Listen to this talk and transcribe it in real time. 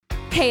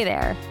Hey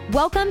there!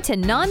 Welcome to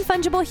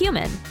Non-Fungible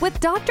Human with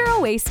Dr.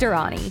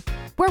 Owasterani,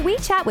 where we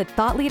chat with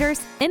thought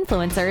leaders,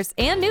 influencers,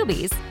 and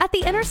newbies at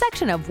the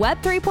intersection of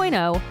Web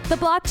 3.0, the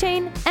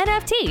blockchain,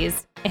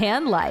 NFTs,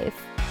 and life.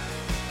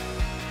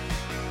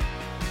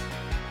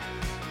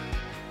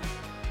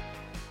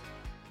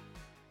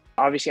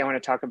 Obviously, I want to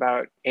talk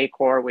about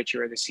Acoer, which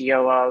you are the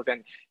CEO of,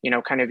 and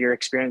kind of your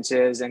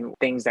experiences and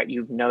things that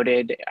you've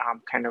noted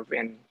kind of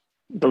in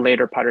the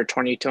later part of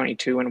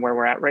 2022 and where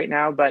we're at right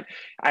now. But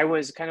I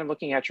was kind of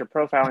looking at your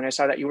profile and I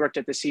saw that you worked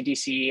at the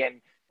CDC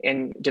and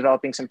in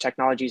developing some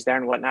technologies there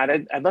and whatnot.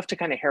 I'd love to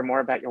kind of hear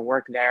more about your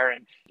work there,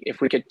 and if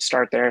we could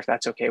start there, if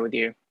that's okay with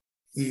you.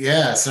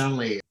 Yeah,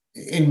 certainly.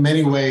 In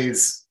many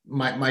ways,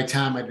 my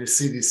time at the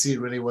CDC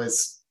really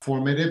was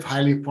formative,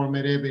 highly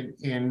formative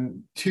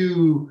in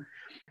two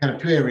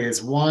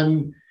areas.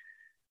 One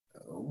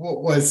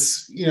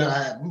was,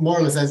 more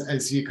or less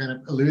as you kind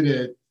of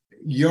alluded,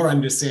 your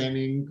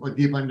understanding or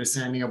deep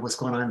understanding of what's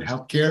going on in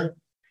healthcare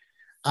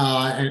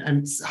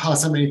and how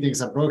so many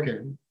things are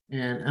broken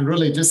and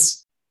really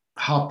just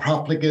how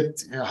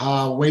profligate,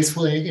 how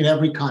wasteful in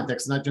every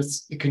context, not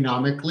just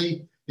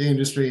economically, the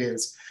industry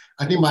is.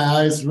 I think my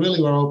eyes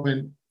really were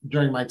open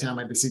during my time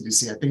at the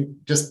CDC. I think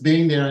just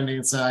being there on the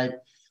inside,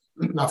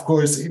 of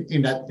course,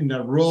 in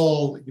that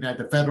role, at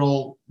the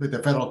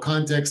federal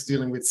context,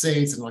 dealing with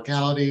states and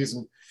localities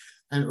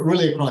and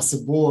really across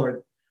the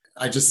board,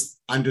 I just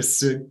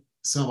understood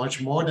so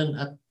much more than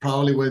I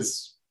probably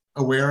was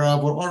aware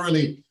of or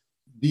really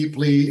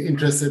deeply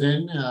interested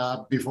in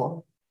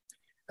before.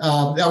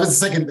 That was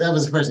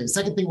the first thing. The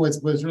second thing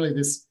was really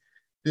this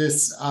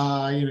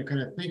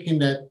kind of thinking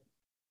that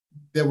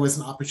there was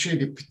an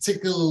opportunity,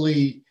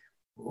 particularly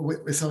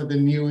with some of the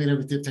new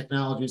innovative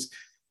technologies.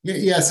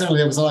 Yeah, certainly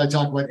there was a lot of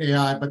talk about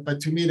AI, but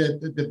to me,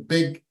 the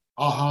big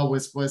aha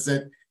was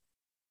that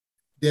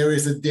there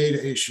is a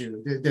data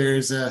issue.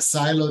 There's a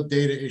siloed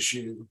data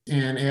issue,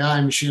 and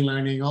AI, machine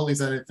learning, all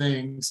these other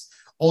things.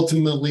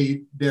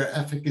 Ultimately, their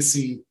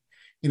efficacy,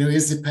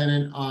 is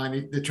dependent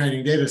on the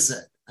training data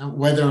set, and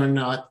whether or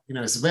not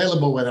it's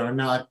available, whether or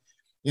not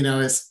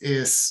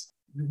is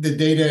the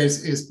data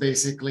is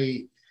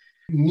basically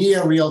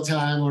near real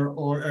time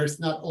or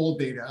it's not old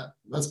data.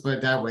 Let's put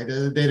it that way.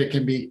 The data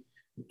can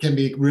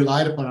be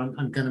relied upon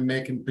on kind of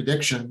making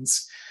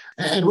predictions.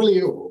 And really,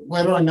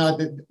 whether or not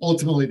that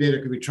ultimately data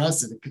could be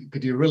trusted,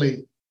 could you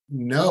really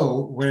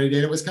know where the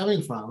data was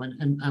coming from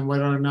and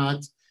whether or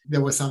not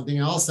there was something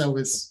else that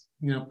was,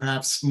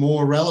 perhaps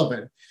more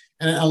relevant.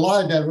 And a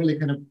lot of that really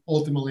kind of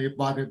ultimately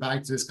brought it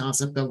back to this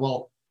concept of,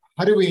 well,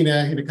 how do we in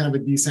a kind of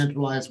a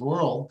decentralized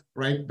world,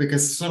 right?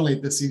 Because certainly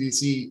the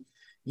CDC,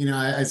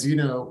 as you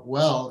know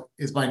well,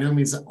 is by no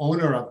means the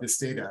owner of this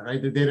data,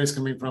 right? The data is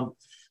coming from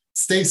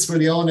states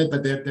really own it,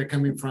 but they're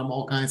coming from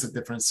all kinds of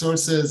different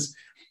sources.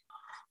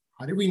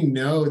 How do we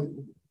know?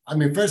 I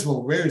mean, first of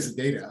all, where is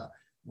the data?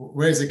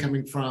 Where is it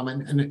coming from?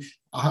 And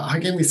how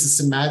can we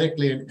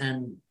systematically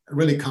and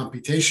really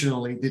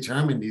computationally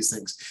determine these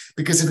things?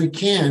 Because if we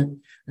can't,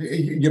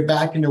 you're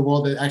back in the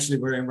world that actually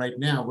we're in right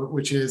now,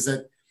 which is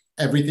that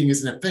everything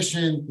is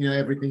inefficient.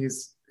 Everything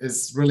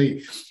is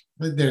really,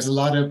 there's a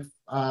lot of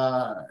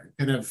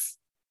kind of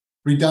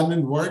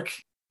redundant work,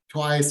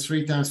 twice,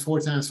 3 times, 4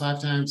 times,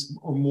 5 times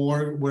or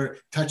more. We're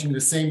touching the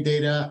same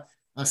data.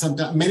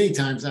 Sometimes, many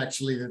times,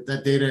 actually,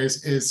 that data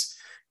is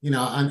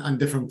on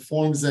different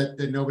forms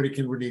that nobody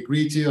can really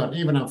agree to, or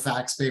even on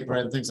fax paper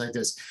and things like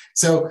this.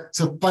 So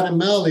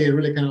fundamentally, it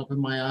really kind of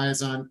opened my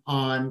eyes on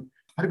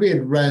how do we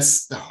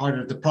address the heart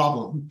of the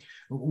problem,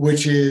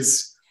 which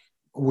is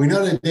we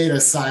know that data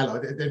is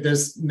siloed.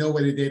 There's no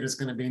way the data is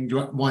going to be in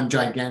one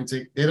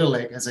gigantic data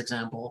lake, as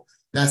example.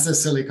 That's a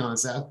silly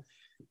concept.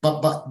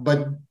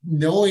 But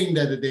knowing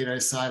that the data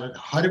is siloed,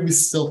 how do we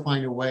still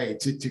find a way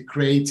to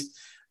create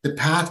the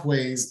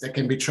pathways that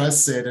can be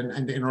trusted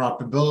and the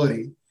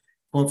interoperability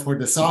for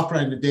the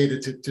software and the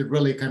data to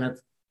really kind of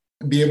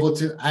be able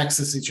to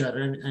access each other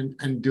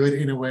and do it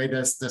in a way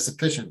that's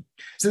efficient.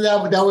 So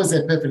that was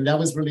the epiphany. That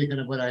was really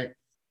kind of what I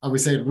would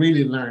say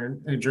really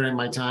learned during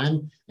my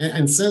time.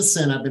 And since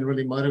then, I've been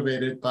really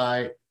motivated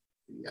by,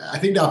 I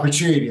think, the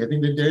opportunity. I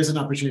think that there's an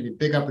opportunity,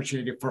 big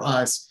opportunity for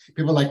us,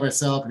 people like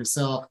myself,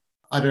 yourself,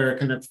 other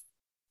kind of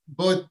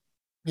both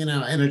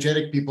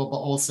energetic people, but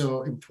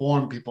also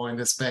informed people in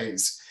this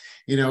space,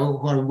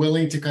 who are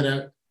willing to kind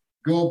of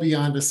go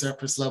beyond the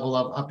surface level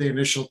of the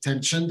initial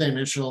tension, the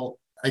initial,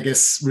 I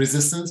guess,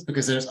 resistance,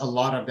 because there's a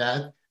lot of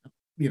that,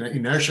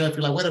 inertia, if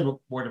you like, whatever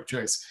word of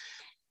choice,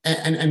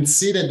 and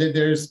see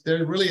that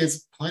there really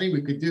is plenty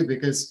we could do,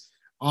 because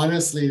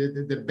honestly,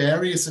 the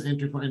barriers to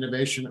entry for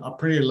innovation are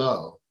pretty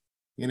low.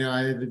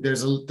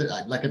 There's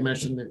like I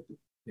mentioned, the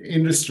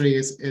industry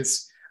is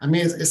it's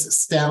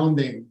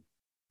astounding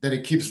that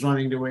it keeps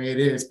running the way it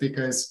is,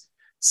 because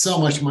so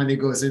much money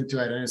goes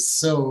into it and it's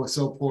so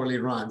poorly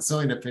run, so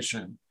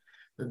inefficient.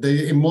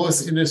 In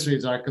most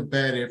industries are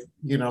competitive,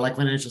 like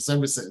financial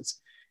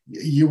services.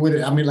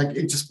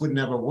 It just would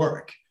never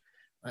work.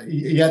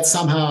 Yet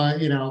somehow,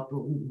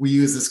 we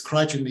use this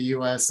crutch in the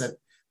US that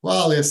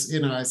well,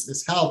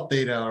 it's health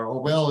data,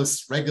 or well,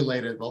 it's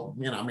regulated. Well,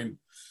 I mean,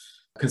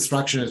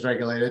 construction is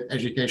regulated,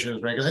 education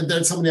is regulated.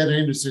 There's so many other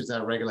industries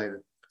that are regulated.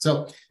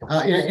 So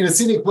in a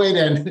scenic way,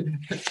 then,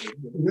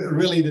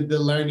 really the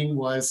learning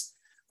was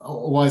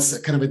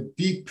kind of a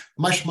deep,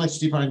 much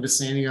deeper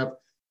understanding of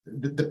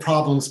the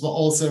problems, but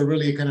also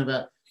really kind of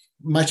a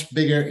much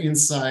bigger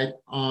insight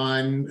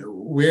on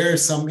where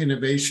some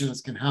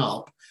innovations can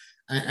help.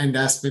 And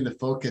that's been the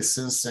focus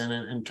since then,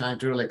 and trying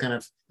to really kind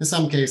of, in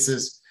some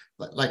cases,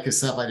 like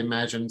yourself, I'd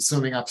imagine,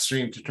 swimming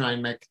upstream to try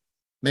and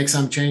make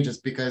some changes,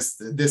 because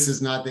this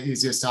is not the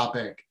easiest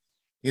topic,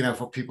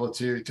 for people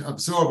to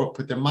absorb or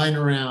put their mind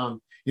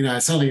around.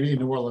 Certainly in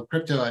the world of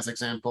crypto, as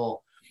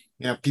example,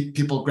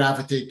 people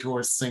gravitate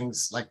towards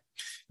things like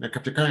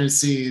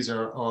cryptocurrencies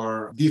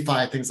or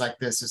DeFi, things like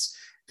this.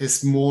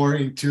 Is more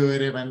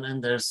intuitive,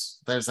 and there's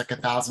like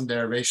 1,000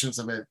 derivations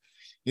of it.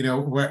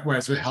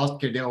 Whereas with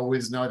healthcare, they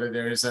always know that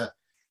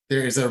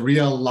there is a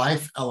real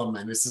life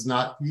element. This is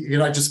not, you're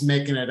not just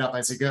making it up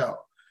as you go,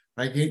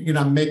 right? You're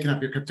not making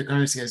up your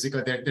cryptocurrency as you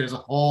go. There's a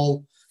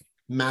whole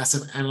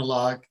massive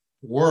analog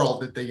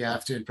world that you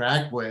have to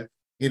interact with,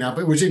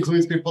 but which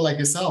includes people like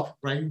yourself,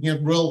 right?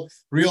 Real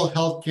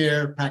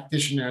healthcare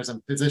practitioners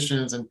and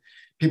physicians and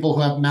people who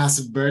have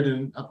massive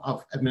burden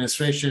of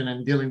administration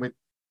and dealing with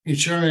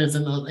insurance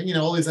and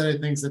all these other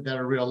things that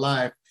are real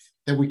life,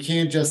 that we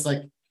can't just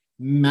like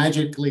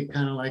magically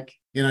kind of like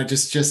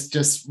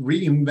just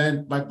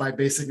reinvent by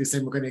basically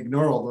saying we're going to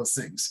ignore all those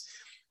things,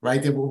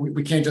 right? That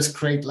we can't just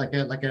create like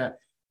a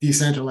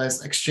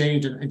decentralized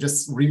exchange and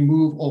just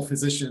remove all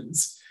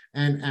physicians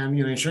and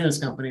insurance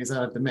companies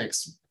out of the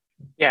mix.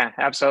 Yeah,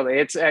 absolutely.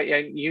 It's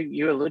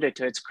you alluded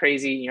to, it's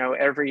crazy.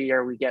 Every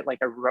year we get like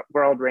a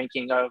world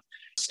ranking of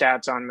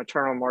stats on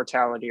maternal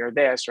mortality or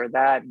this or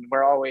that, and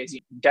we're always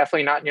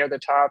definitely not near the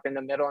top, in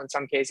the middle in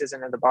some cases,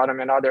 and at the bottom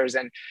in others.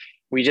 And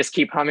we just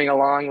keep humming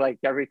along like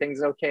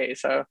everything's okay.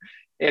 So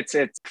it's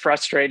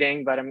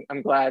frustrating, but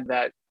I'm glad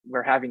that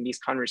we're having these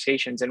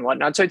conversations and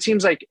whatnot. So it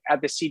seems like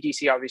at the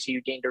CDC, obviously,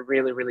 you gained a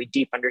really, really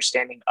deep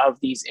understanding of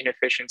these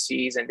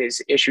inefficiencies and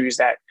these issues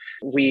that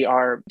we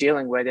are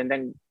dealing with, and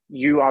then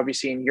you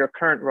obviously in your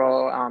current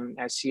role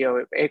as CEO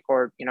of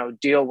Acoer,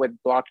 deal with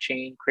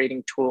blockchain,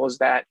 creating tools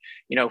that,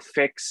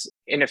 fix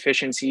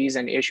inefficiencies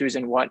and issues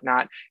and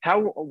whatnot.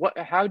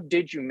 How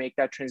did you make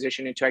that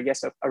transition into, I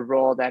guess, a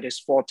role that is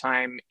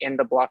full-time in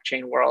the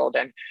blockchain world,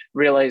 and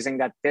realizing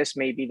that this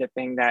may be the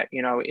thing that,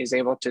 is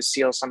able to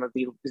seal some of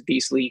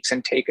these leaks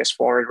and take us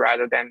forward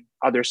rather than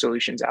other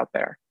solutions out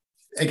there?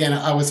 Again,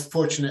 I was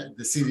fortunate at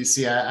the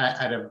CDC.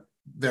 I had a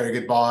very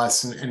good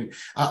boss, and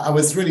I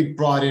was really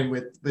brought in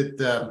with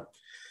the,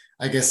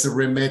 I guess, the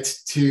remit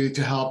to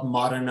help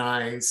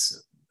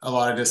modernize a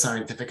lot of the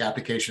scientific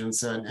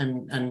applications,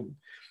 and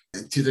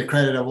to the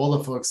credit of all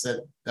the folks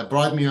that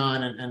brought me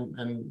on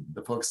and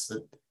the folks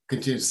that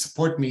continue to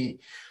support me,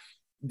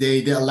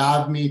 they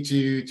allowed me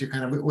to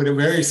kind of, with a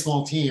very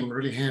small team,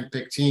 really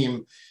handpicked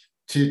team,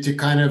 to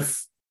kind of,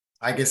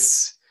 I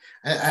guess,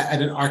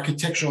 at an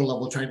architectural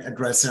level, trying to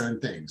address certain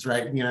things,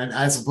 right?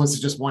 As opposed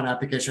to just one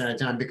application at a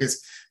time,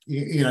 because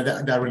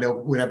that really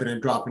would have been a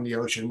drop in the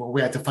ocean. Well, we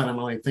had to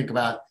fundamentally think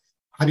about,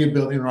 how do you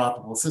build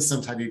interoperable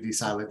systems? How do you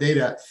desilo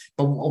data?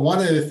 But one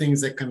of the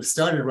things that kind of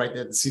started right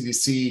there at the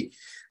CDC,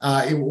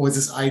 it was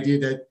this idea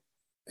that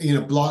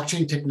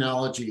blockchain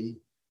technology,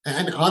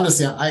 and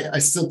honestly, I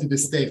still to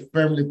this day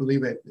firmly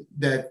believe it,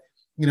 that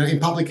in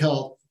public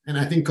health, and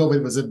I think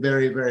COVID was a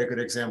very, very good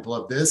example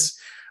of this.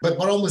 But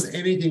almost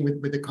anything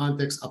with the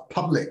context of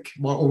public,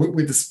 or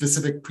with the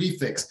specific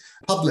prefix,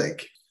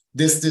 public,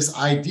 this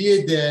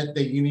idea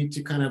that you need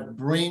to kind of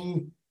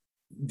bring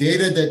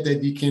data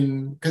that you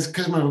can, because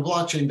remember,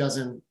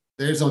 blockchain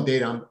there's no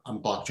data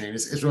on blockchain.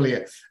 It's really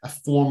a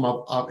form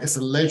of it's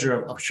a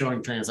ledger of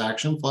showing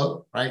transaction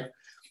flow, right?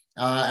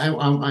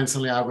 And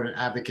certainly I wouldn't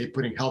advocate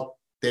putting health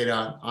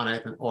data on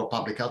it, or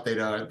public health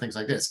data and things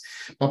like this.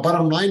 But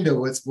bottom line though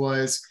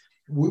was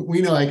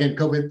we know, again,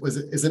 COVID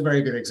is a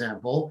very good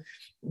example,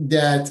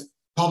 that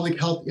public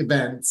health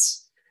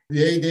events,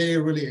 they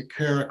really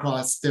occur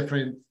across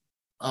different,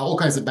 all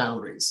kinds of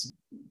boundaries,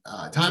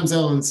 time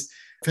zones,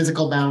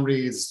 physical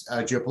boundaries,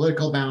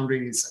 geopolitical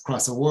boundaries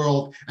across the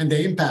world, and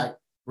they impact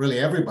really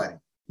everybody.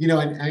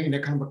 And in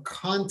a kind of a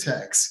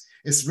context,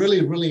 it's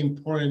really, really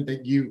important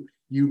that you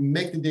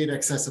make the data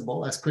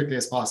accessible as quickly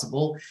as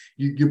possible.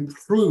 You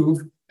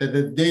prove that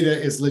the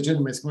data is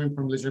legitimate, it's coming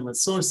from legitimate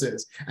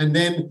sources, and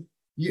then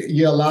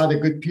you allow the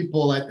good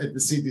people at the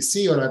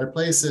CDC or other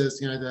places,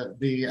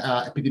 the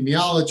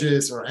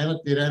epidemiologists or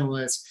data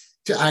analysts,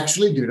 to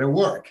actually do their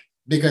work.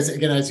 Because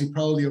again, as you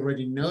probably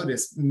already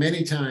noticed,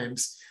 many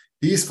times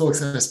these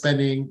folks are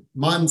spending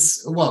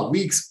months,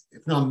 weeks,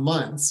 if not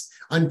months,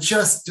 on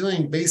just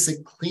doing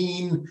basic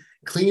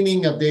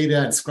cleaning of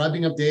data and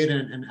scrubbing of data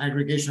and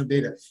aggregation of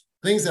data,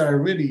 things that are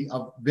really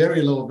of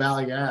very low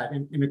value add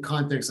in the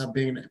context of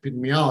being an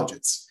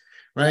epidemiologist,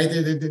 right?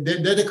 They're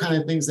the kind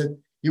of things that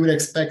you would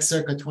expect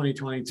circa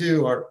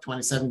 2022 or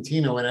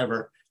 2017 or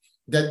whatever,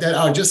 that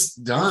are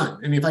just done.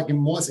 And in fact, in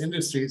most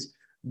industries,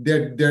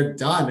 they're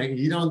done. And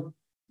you don't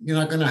you're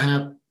not going to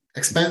have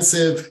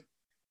expensive,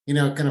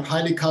 kind of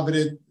highly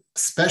coveted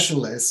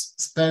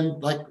specialists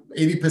spend like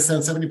 80%,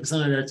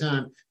 70% of their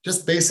time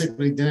just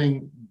basically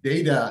doing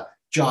data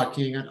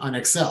jockeying on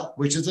Excel,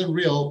 which is it's a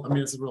real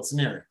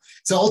scenario.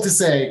 So all to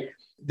say,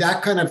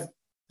 that kind of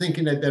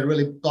thinking that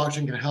really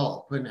blockchain can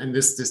help and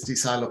this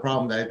de-silo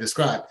problem that I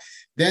described.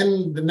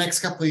 Then the next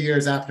couple of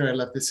years after I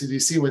left the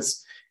CDC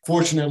was,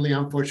 unfortunately,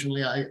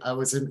 I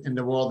was in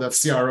the world of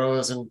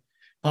CROs and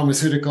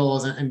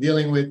pharmaceuticals and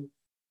dealing with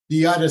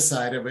the other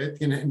side of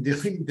it, and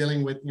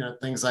dealing with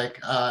things like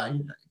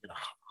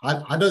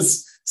how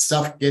does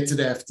stuff get to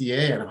the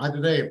FDA and how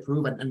do they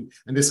approve and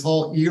this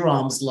whole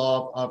EROM's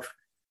law of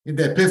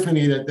the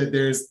epiphany that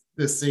there's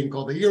this thing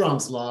called the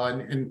EROM's law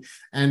and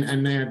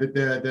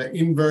the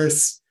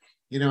inverse,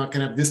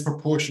 kind of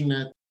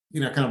disproportionate,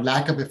 kind of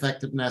lack of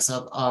effectiveness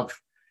of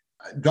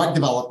drug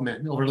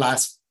development over the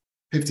last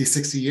 50,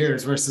 60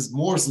 years versus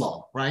Moore's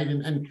law, right?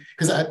 And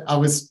because I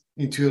was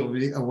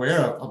intuitively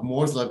aware of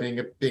Moore's law being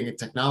a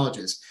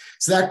technologist.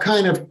 So that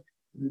kind of,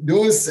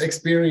 those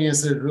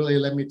experiences really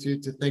led me to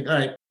think, all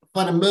right,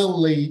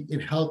 fundamentally in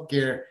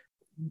healthcare,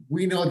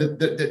 we know that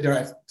there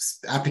are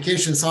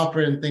application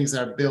software and things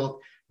that are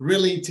built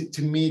really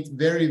to meet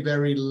very,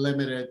 very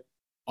limited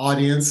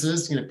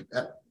audiences.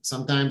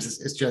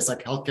 Sometimes it's just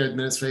like healthcare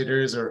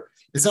administrators, or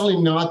it's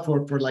only not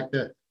for like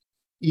the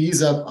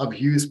ease of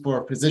use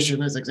for a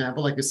physician, as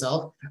example, like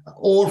yourself,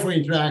 or for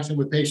interaction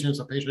with patients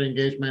or patient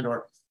engagement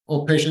or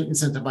patient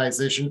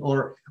incentivization,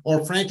 or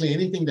frankly,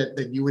 anything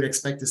that you would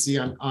expect to see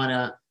on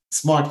a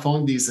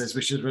smartphone these days,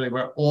 which is really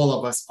where all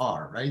of us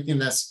are, right?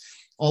 And that's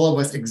all of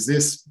us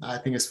exist, I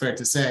think it's fair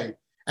to say.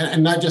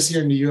 And not just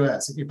here in the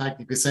US. In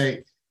fact,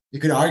 you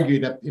could argue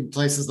that in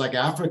places like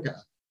Africa,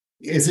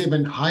 it's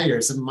even higher,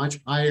 it's a much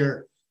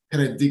higher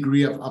kind of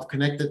degree of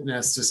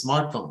connectedness to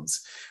smartphones,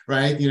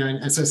 right?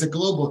 And so it's a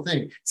global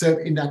thing. So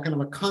in that kind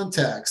of a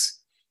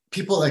context,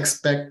 people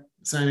expect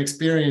certain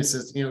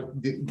experiences,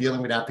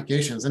 dealing with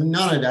applications, and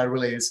none of that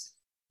really is,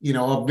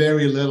 or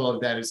very little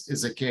of that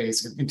is the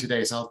case in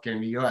today's healthcare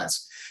in the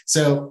US.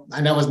 So,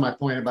 and that was my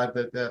point about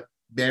the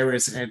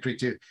barriers to entry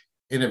to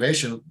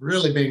innovation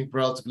really being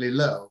relatively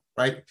low,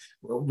 right?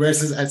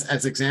 Versus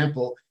as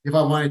example, if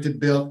I wanted to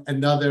build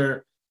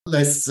another,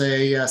 let's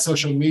say,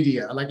 social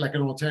media, like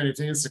an alternative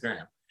to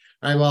Instagram,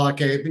 right? Well,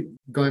 okay,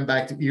 going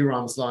back to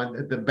EROM's law,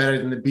 the better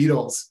than the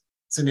Beatles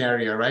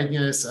scenario, right?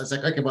 So I was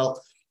like, okay,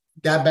 well,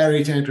 that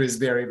barrier to entry is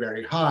very,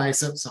 very high.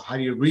 So how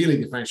do you really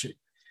differentiate?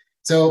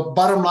 So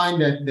bottom line,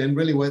 then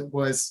really what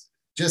was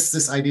just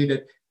this idea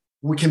that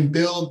we can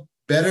build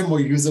better,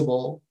 more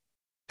usable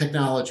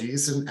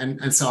technologies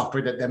and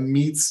software that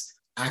meets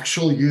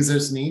actual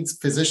users' needs,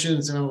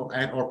 physicians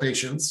or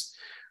patients,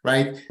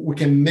 right? We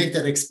can make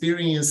that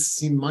experience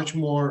seem much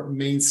more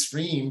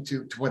mainstream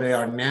to what they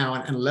are now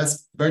and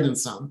less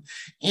burdensome.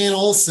 And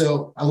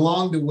also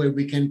along the way,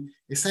 we can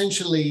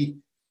essentially,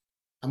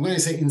 I'm going to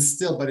say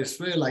instill, but it's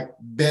really like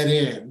bed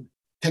in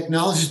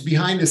technologies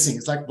behind the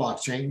scenes, like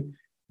blockchain,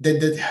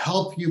 that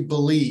help you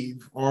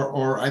believe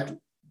or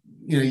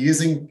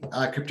using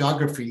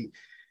cryptography,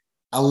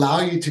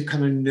 allow you to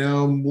kind of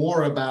know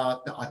more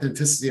about the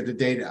authenticity of the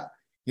data,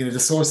 the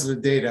source of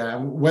the data,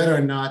 and whether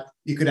or not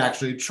you could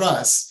actually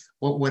trust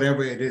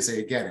whatever it is that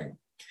you're getting.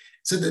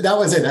 So that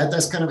was it.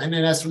 That's kind of, and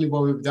then that's really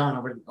what we've done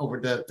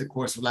over the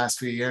course of the last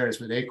few years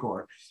with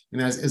Acoer,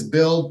 is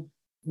build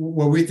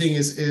what we think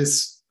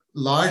is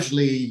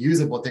largely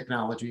usable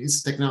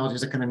technologies that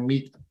kind of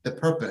meet the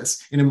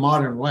purpose in a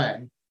modern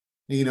way,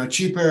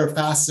 cheaper,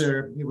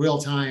 faster, real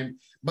time,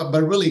 but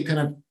really kind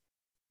of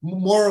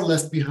more or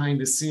less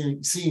behind the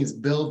scenes,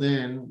 build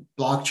in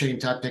blockchain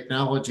type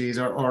technologies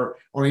or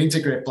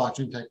integrate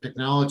blockchain type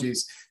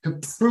technologies to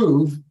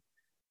prove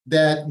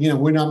that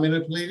we're not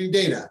manipulating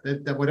data,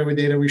 that whatever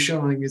data we're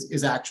showing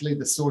is actually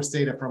the source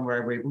data from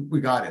wherever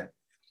we got it,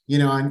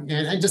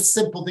 and just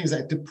simple things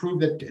like to prove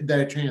that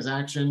a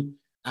transaction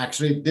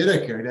actually did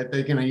occur, that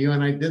you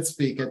and I did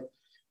speak at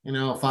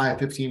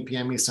 5:15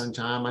 p.m. Eastern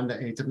time on the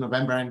 8th of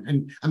November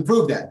and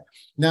prove that.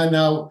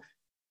 Now,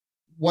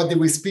 what did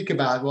we speak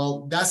about?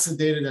 Well, that's the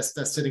data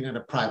that's sitting on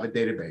a private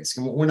database.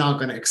 And we're not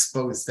going to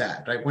expose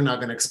that, right? We're not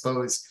going to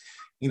expose,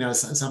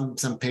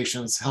 some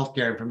patient's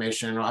healthcare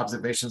information or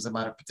observations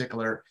about a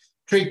particular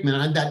treatment.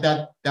 And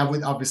that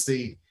would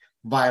obviously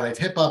violate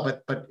HIPAA,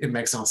 but it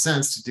makes no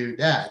sense to do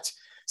that.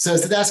 So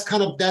that's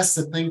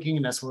the thinking,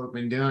 and that's what we've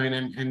been doing.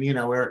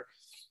 And we're,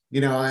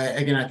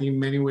 again, I think in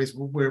many ways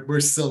we're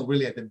still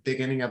really at the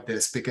beginning of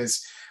this,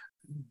 because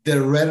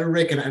the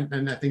rhetoric,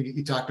 and I think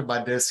you talked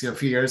about this a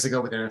few years ago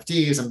with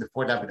NFTs and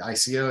before that with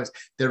ICOs,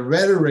 the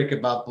rhetoric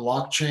about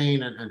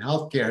blockchain and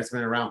healthcare has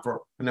been around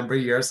for a number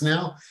of years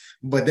now,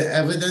 but the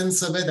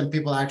evidence of it and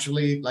people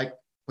actually like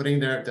putting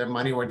their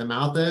money where the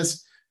mouth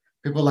is,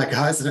 people like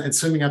us and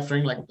swimming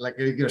upstream like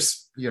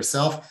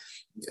yourself,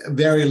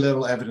 very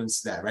little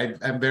evidence of that, right?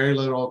 And very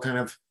little kind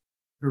of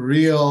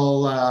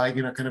real,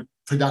 kind of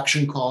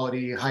production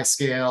quality, high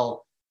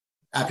scale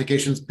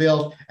applications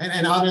built.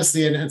 And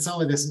honestly, and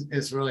some of this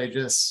is really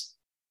just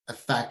a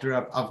factor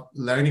of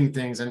learning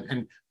things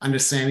and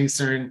understanding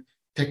certain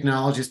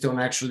technologies don't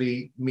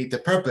actually meet the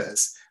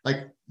purpose.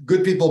 Like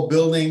good people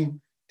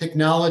building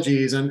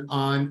technologies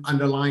on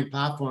underlying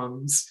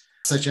platforms,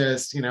 such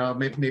as,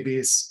 maybe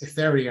it's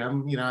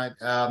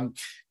Ethereum,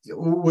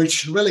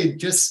 which really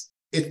just,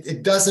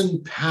 it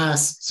doesn't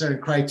pass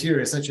certain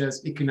criteria, such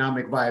as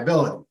economic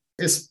viability.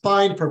 It's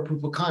fine for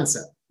proof of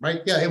concept,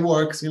 right? Yeah, it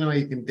works. You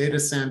can data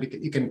send,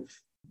 you can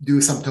do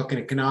some token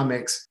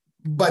economics,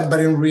 but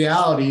in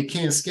reality, you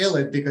can't scale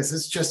it because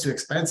it's just too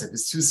expensive.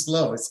 It's too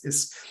slow.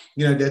 It's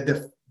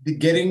the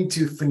getting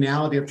to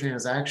finality of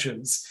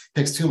transactions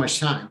takes too much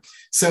time.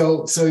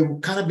 So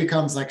it kind of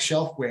becomes like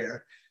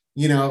shelfware.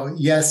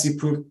 Yes, you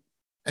proved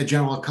a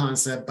general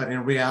concept, but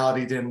in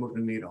reality, didn't move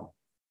the needle.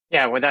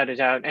 Yeah, without a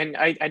doubt. And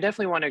I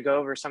definitely want to go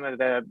over some of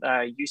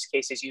the use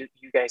cases you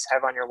guys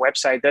have on your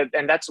website.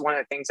 And that's one of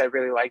the things I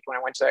really liked when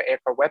I went to the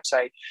Acoer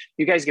website.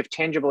 You guys give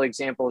tangible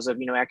examples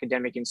of,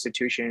 academic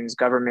institutions,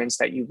 governments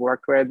that you've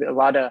worked with. A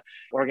lot of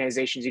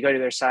organizations, you go to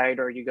their site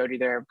or you go to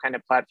their kind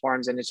of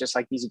platforms, and it's just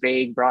like these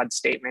vague, broad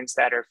statements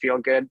that are feel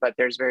good, but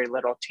there's very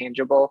little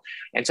tangible.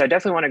 And so I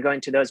definitely want to go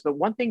into those. But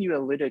one thing you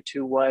alluded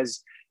to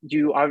was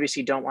you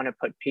obviously don't want to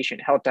put patient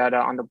health data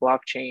on the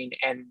blockchain.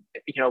 And,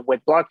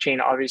 with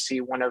blockchain,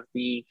 obviously one of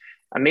the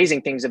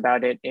amazing things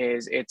about it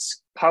is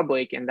it's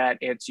public in that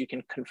you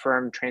can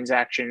confirm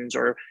transactions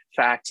or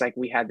facts, like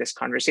we had this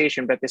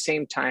conversation, but at the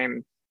same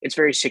time, it's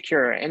very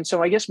secure. And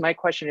so I guess my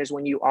question is,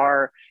 when you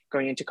are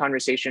going into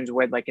conversations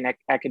with like an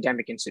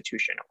academic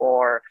institution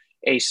or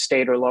a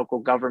state or local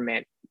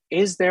government,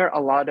 is there a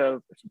lot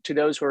of, to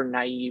those who are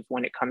naive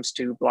when it comes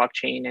to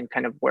blockchain and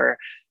kind of where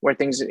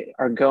things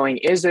are going,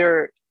 is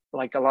there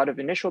like a lot of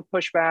initial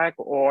pushback,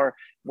 or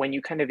when you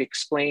kind of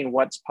explain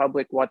what's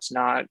public, what's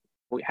not,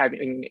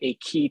 having a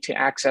key to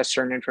access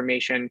certain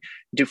information,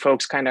 do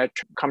folks kind of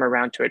come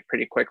around to it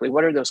pretty quickly?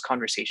 What are those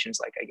conversations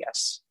like, I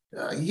guess?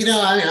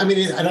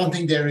 I don't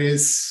think there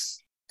is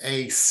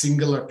a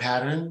singular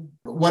pattern.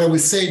 What I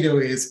would say though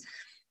is,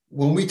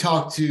 when we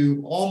talk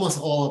to almost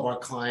all of our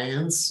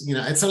clients,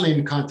 it's only in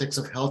the context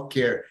of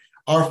healthcare,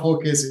 our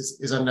focus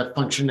is on the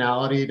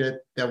functionality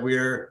that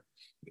we're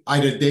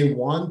either they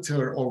want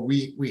or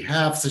we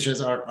have, such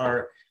as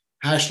our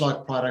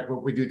HashLock product, where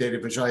we do data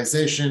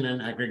visualization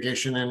and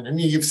aggregation. And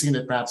you've seen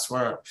it perhaps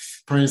for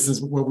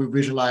instance, where we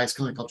visualize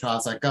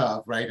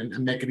clinicaltrials.gov, right? And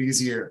make it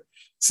easier.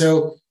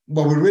 So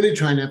what we're really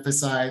trying to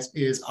emphasize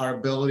is our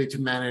ability to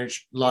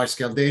manage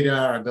large-scale data,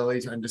 our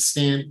ability to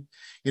understand,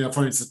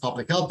 for instance,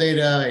 public health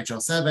data,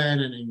 HL7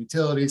 and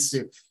utilities,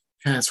 to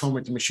transform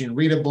it to machine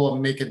readable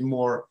and make it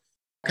more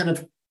kind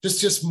of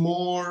just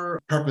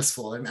more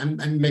purposeful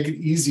and make it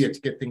easier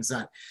to get things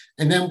done.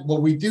 And then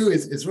what we do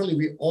is really,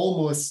 we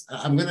almost,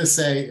 I'm going to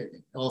say,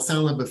 it will sound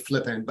a little bit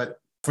flippant, but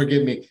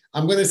forgive me.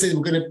 I'm going to say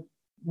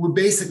we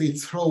basically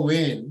throw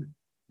in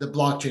the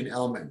blockchain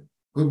element.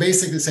 We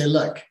basically say,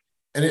 look,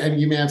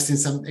 and you may have seen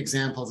some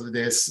examples of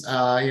this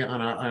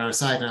on our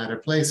site and other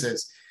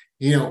places.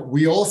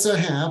 We also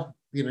have,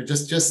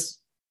 just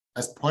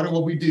as part of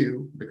what we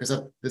do, because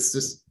of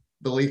this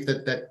belief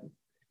that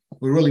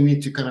we really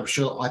need to kind of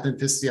show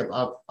authenticity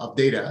of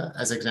data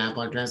as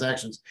example in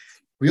transactions.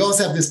 We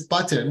also have this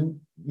button,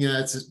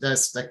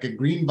 that's like a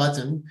green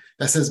button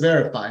that says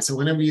verify. So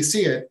whenever you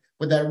see it,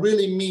 what that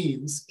really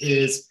means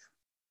is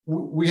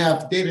we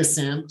have data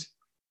stamped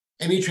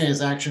any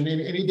transaction,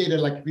 any data,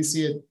 like if you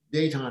see a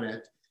date on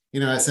it,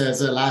 it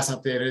says last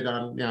updated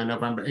on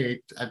November 8th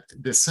at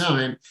this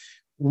time,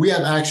 we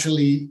have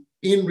actually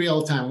in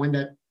real time when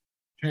that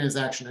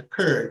transaction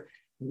occurred,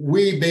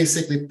 we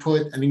basically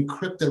put an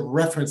encrypted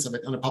reference of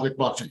it on a public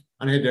blockchain,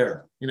 on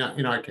Hedera, in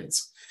our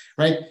case,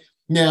 right?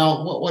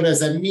 Now, what does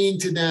that mean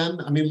to them?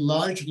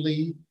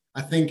 Largely,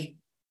 I think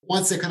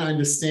once they kind of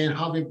understand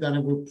how we've done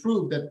it, we'll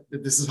prove that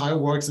this is how it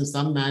works, and it's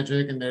not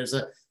magic, and there's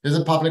a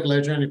public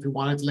ledger, and if you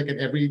wanted to look at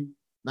every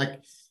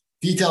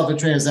detail of the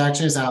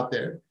transaction is out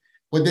there.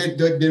 What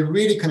they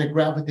really kind of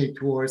gravitate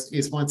towards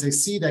is once they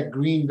see that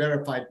green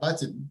verified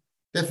button,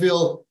 they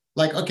feel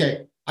like,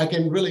 okay, I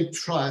can really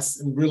trust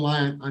and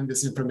rely on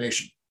this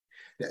information.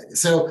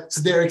 So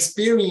their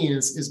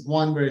experience is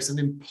one where it's an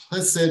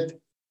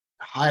implicit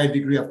higher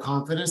degree of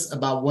confidence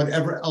about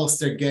whatever else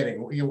they're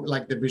getting,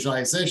 like the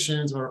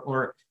visualizations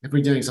or if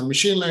we're doing some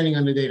machine learning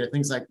on the data,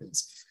 things like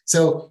this.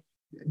 So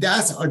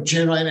that's our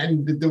general,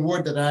 and the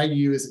word that I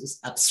use is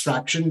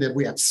abstraction, that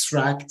we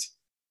abstract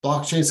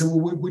blockchain. So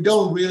we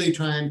don't really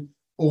try and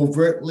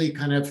overtly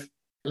kind of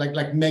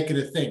like make it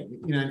a thing,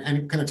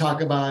 and kind of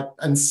talk about,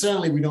 and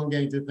certainly we don't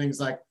get into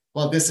things like,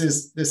 well, this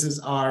is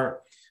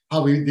our,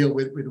 how we deal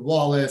with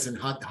wallets and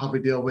how we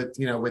deal with,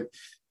 with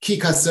key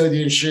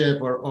custodianship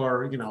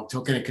or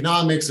token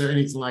economics or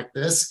anything like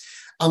this,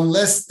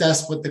 unless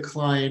that's what the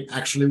client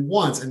actually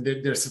wants and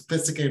they're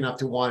sophisticated enough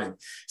to want it.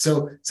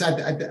 So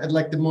I'd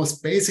like the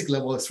most basic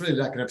level, it's really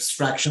like an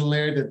abstraction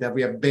layer that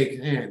we have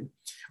baked in.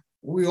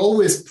 We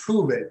always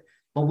prove it,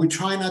 but we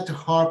try not to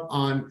harp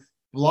on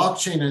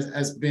blockchain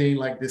as being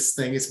like this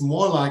thing. It's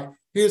more like,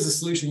 here's the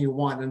solution you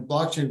want. And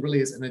blockchain really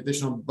is an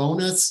additional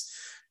bonus,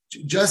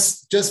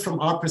 just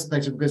from our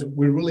perspective, because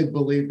we really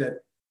believe that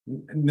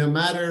no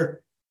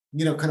matter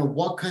kind of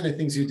what kind of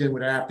things you're doing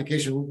with our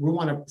application. We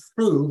want to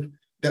prove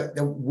that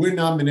we're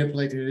not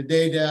manipulating the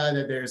data,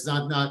 that there's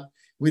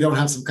we don't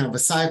have some kind of a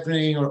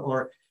ciphering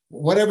or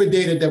whatever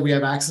data that we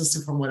have access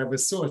to from whatever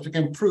source, we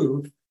can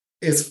prove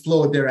is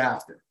flowed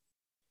thereafter.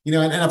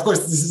 And of course,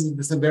 this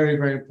is a very,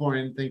 very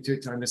important thing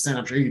to understand,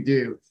 I'm sure you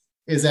do,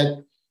 is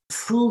that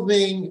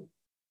proving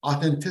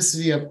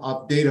authenticity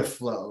of data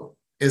flow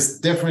is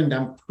different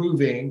than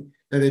proving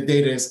that the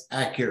data is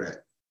accurate.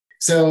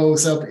 So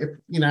if,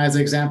 as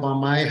an example,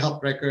 on my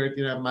health record,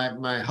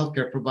 my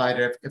healthcare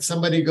provider, if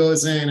somebody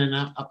goes in, and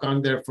I've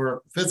gone there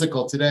for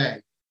physical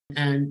today,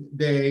 and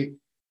they,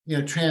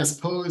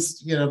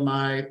 transposed,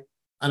 my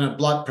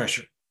blood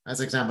pressure, as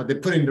an example, they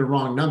put in the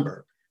wrong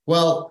number.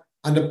 Well,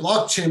 on the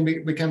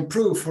blockchain, we can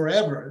prove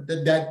forever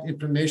that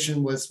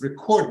information was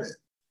recorded,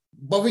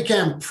 but we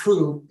can't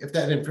prove if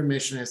that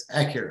information is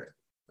accurate.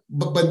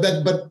 But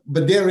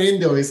therein,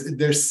 though,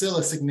 there's still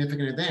a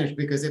significant advantage,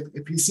 because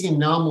if you see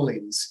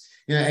anomalies,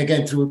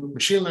 again, through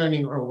machine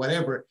learning or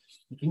whatever,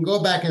 you can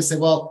go back and say,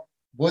 well,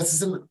 was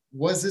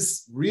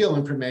this real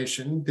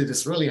information? Did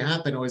this really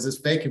happen? Or is this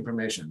fake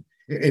information?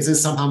 Is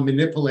this somehow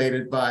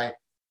manipulated by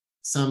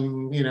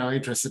some,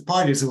 interested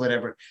parties or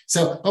whatever?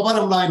 So, but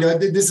bottom line, though,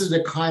 this is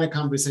the kind of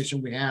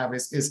conversation we have,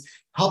 is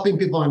helping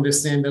people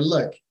understand that,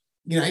 look,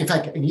 in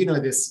fact,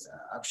 this,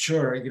 I'm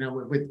sure,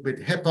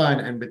 with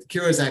HIPAA and with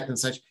Cures Act and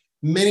such,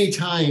 many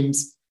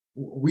times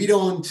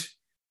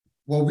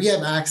what we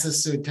have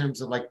access to in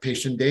terms of like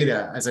patient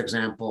data, as an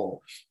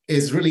example,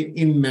 is really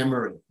in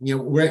memory. We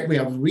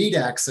have read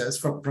access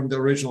from the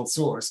original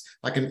source,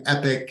 like an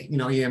Epic,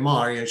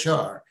 EMR,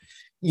 EHR,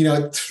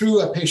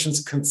 through a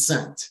patient's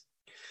consent.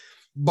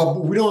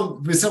 But we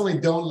certainly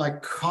don't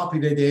like copy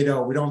the data,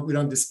 or we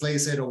don't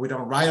displace it, or we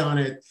don't write on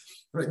it.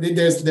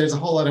 There's a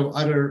whole lot of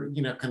other,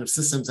 kind of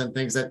systems and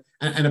things and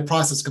a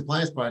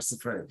compliance process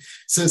for it.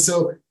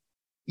 So,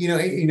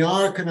 in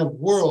our kind of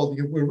world,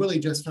 we're really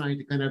just trying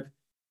to kind of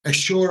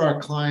assure our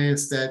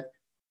clients that,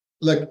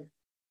 look,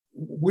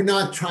 we're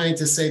not trying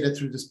to say that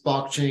through this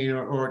blockchain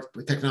or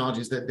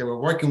technologies that we're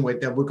working with,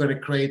 that we're going to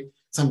create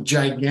some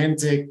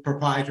gigantic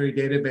proprietary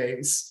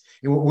database.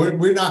 We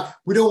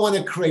don't want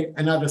to create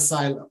another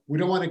silo. We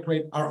don't want to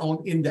create our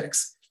own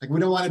index. Like, we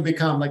don't want to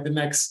become like the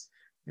next,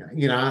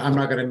 I'm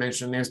not going to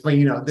mention names, but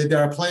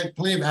there are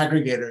plenty of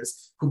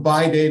aggregators who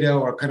buy data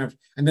or kind of,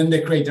 and then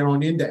they create their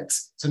own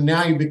index. So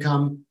now you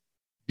become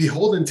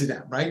beholden to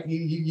them, right?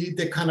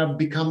 They kind of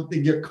become,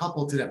 you're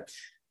coupled to them.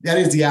 That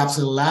is the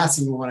absolute last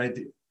thing we want to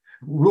do.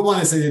 We want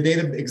to say the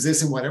data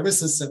exists in whatever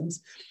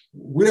systems.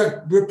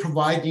 We're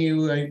providing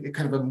you a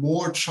kind of a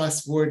more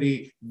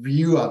trustworthy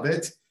view of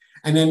it.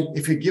 And then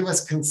if you give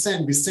us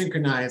consent, we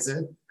synchronize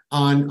it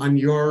on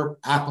your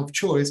app of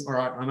choice or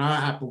on our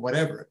app or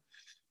whatever.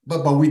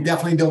 But we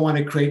definitely don't want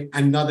to create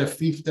another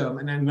fiefdom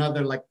and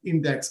another like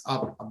index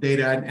of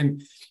data.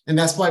 And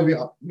that's why we,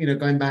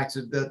 going back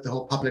to the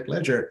whole public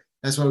ledger,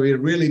 that's why we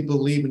really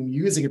believe in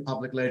using a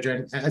public ledger.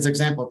 And as an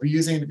example, if we're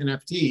using an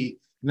NFT,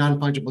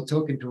 non-fungible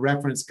token, to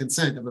reference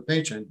consent of a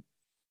patient,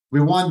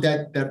 we want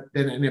that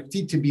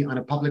NFT to be on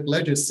a public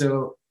ledger.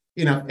 So,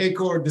 if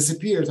Acoer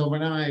disappears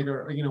overnight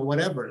or,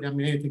 whatever,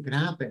 anything could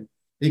happen.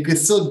 They could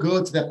still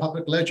go to that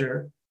public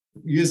ledger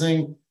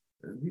using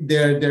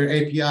their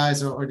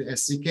APIs or the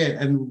SDK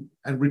and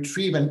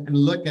retrieve and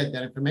look at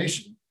that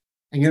information.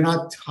 And you're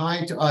not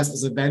tied to us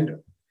as a vendor,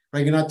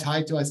 right? You're not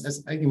tied to us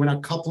we're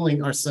not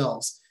coupling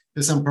ourselves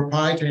to some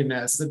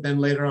proprietariness that then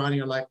later on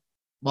you're like,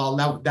 well,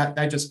 now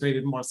that just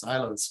created more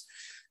silos.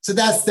 So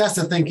that's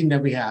the thinking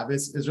that we have.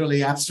 Is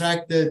really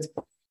abstracted,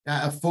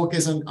 a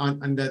focus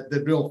on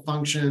the real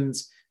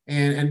functions,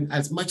 and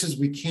as much as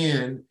we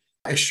can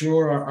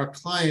assure our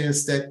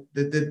clients that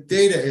the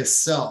data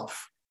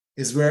itself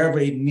is wherever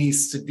it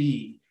needs to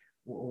be.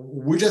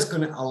 We're just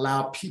going to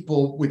allow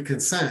people with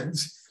consent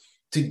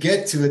to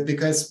get to it,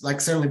 because, like,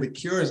 certainly with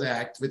Cures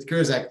Act,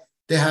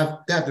 they have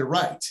the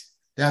right.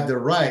 They have the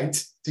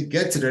right to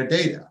get to their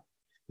data,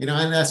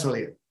 and that's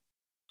really it.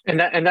 And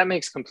that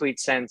makes complete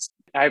sense.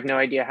 I have no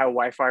idea how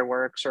Wi-Fi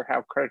works or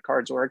how credit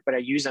cards work, but I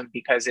use them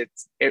because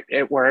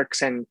it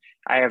works, and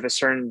I have a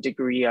certain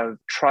degree of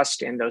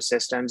trust in those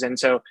systems. And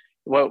so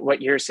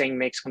what you're saying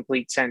makes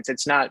complete sense.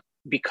 It's not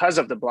because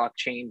of the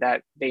blockchain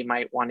that they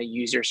might want to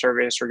use your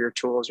service or your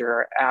tools or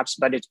your apps,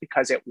 but it's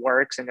because it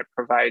works and it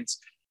provides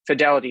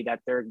fidelity that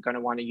they're going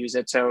to want to use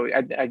it. So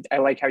I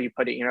like how you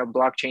put it.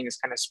 Blockchain is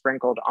kind of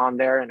sprinkled on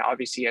there, and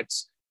obviously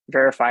it's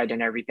verified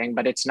and everything,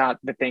 but it's not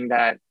the thing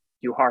that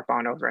you harp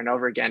on over and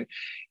over again.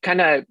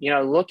 Kind of,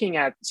 looking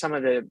at some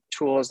of the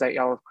tools that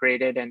y'all have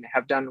created and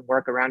have done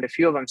work around, a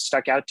few of them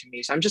stuck out to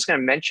me. So I'm just going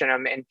to mention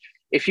them. And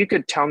if you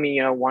could tell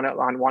me, one of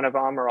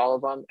them or all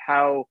of them,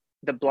 how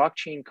the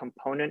blockchain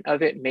component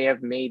of it may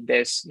have made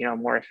this,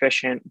 more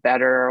efficient,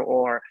 better,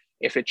 or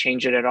if it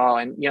changed it at all.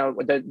 And,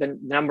 the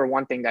number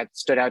one thing that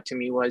stood out to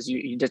me was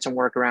you did some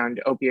work around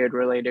opioid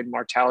related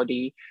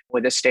mortality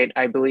with the state,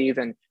 I believe.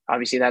 And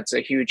obviously that's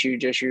a huge,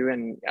 huge issue.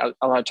 And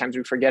a lot of times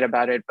we forget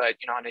about it, but,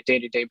 on a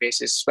day-to-day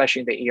basis,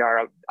 especially in the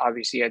ER,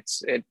 obviously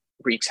it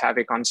wreaks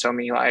havoc on so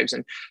many lives.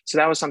 And so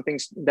that was something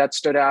that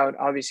stood out.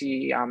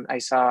 Obviously, I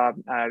saw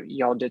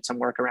y'all did some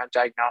work around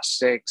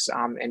diagnostics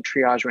and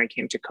triage when it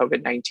came to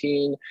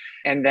COVID-19,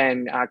 and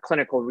then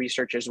clinical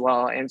research as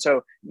well. And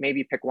so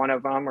maybe pick one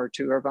of them or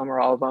two of them or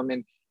all of them.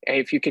 And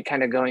if you could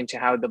kind of go into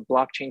how the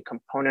blockchain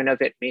component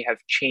of it may have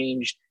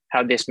changed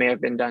how this may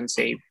have been done,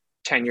 say,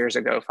 10 years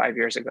ago, 5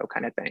 years ago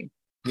kind of thing.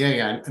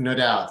 Yeah, no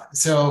doubt.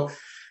 So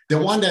the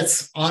one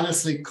that's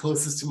honestly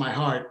closest to my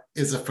heart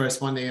is the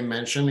first one that you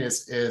mentioned,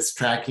 is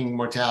tracking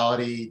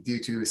mortality due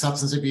to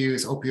substance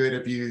abuse, opioid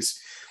abuse.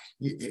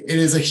 It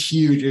is a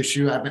huge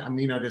issue. I mean,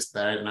 you know this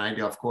better than I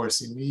do, of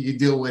course. You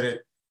deal with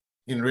it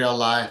in real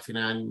life,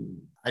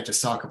 and I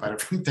just talk about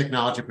it from a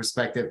technology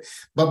perspective.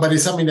 But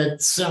it's something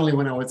that certainly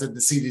when I was at the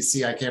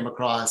CDC, I came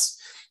across,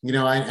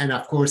 and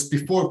of course,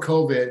 before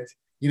COVID,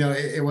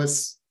 it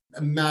was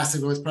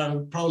massive. It was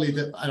probably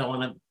I don't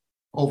want to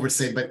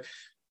overstate, but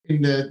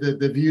in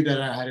the view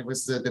that I had, it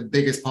was the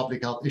biggest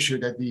public health issue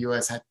that the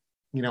US had,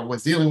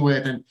 was dealing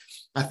with. And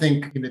I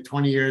think in the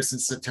 20 years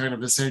since the turn of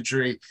the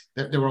century,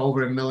 that there were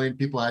over 1 million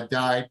people had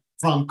died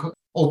from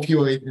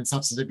opioid and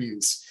substance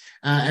abuse.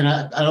 And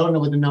I don't know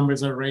what the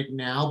numbers are right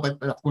now,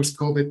 but of course,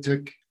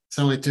 COVID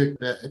certainly took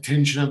the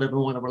attention of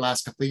everyone over the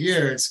last couple of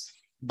years,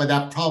 but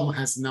that problem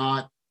has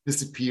not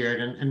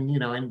disappeared.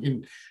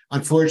 And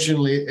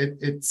unfortunately,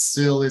 it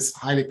still is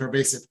highly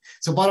pervasive.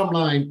 So bottom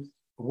line,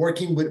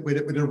 working with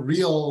a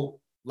real,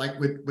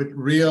 with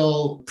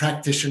real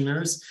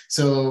practitioners.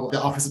 So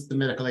the Office of the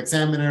Medical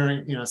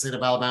Examiner, State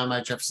of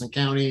Alabama, Jefferson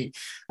County,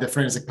 the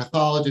forensic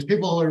pathologist,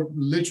 people who are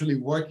literally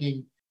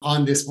working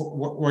on this,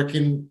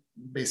 working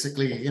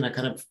basically,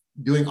 kind of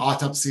doing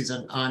autopsies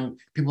on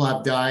people who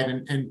have died,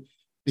 and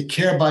they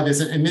care about this,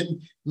 and then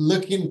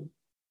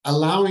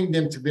allowing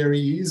them to very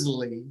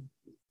easily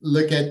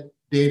look at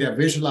data,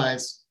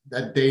 visualize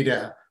that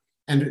data,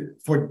 and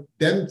for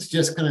them to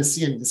just kind of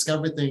see and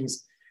discover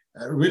things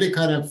really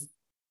kind of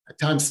at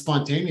times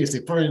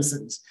spontaneously. For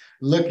instance,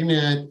 looking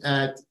at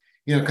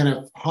kind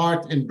of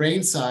heart and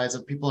brain size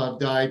of people who have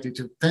died due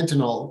to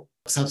fentanyl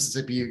substance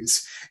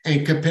abuse,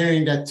 and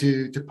comparing that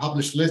to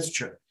published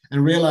literature,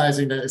 and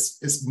realizing that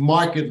it's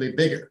markedly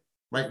bigger,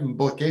 right, in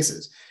both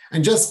cases.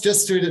 And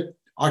just through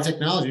our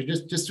technology,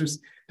 just through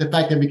the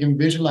fact that we can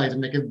visualize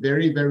and make it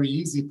very, very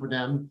easy for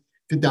them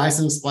to dice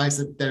and slice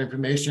that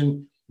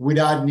information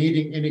without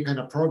needing any kind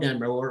of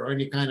programmer or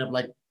any kind of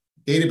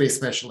database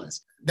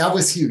specialist. That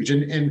was huge.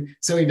 And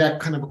so in that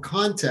kind of a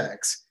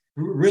context,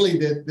 really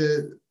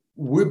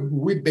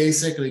we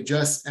basically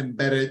just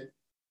embedded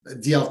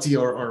DLT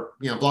or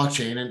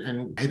blockchain,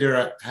 and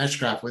Hedera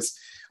Hashgraph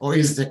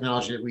is the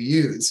technology that we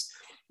use.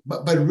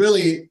 But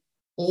really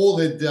all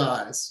it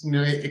does,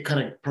 it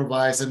kind of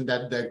provides them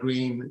that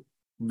green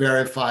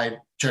verified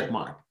check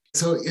mark.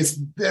 So it's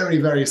very,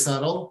 very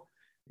subtle.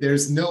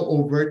 There's no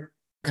overt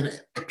kind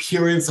of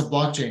appearance of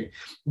blockchain,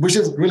 which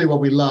is really what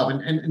we love.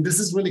 And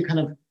this is really kind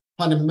of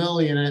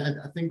fundamentally, and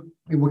I think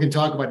we can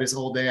talk about this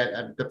all day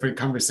at different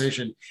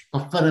conversation,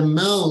 but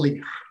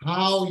fundamentally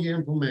how you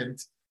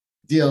implement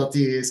DLT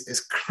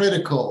is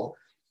critical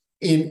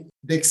in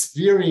the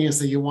experience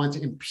that you want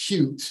to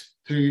impute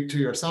to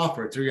your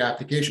software, through your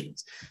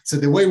applications. So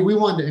the way we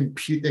want to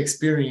impute the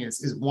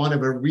experience is one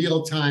of a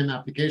real-time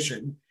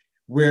application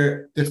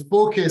where the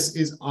focus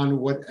is on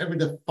whatever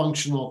the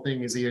functional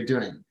thing is that you're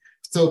doing.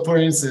 So for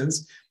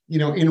instance,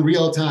 in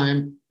real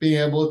time,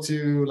 being able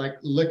to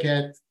look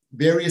at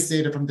various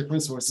data from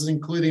different sources,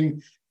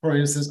 including, for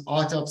instance,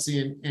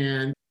 autopsy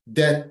and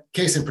death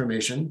case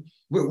information,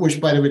 which,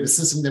 by the way, the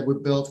system that we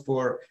built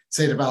for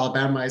State of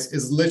Alabama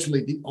is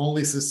literally the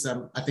only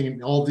system, I think,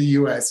 in all the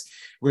US,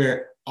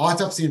 where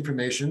autopsy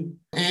information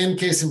and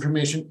case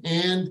information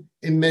and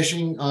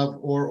enmeshing of,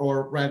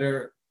 or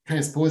rather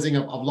transposing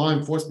of law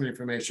enforcement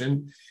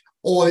information,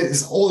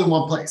 is all in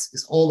one place.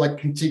 It's all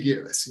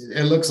contiguous.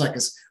 It looks like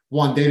it's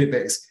one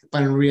database,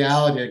 but in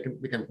reality,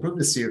 we can prove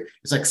this to you,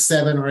 it's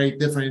 7 or 8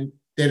 different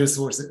data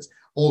sources,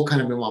 all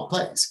kind of in one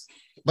place.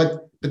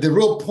 But the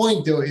real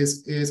point, though,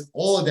 is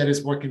all of that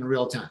is working in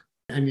real time.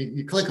 And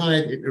you click on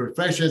it, it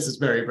refreshes, it's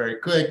very, very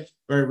quick,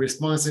 very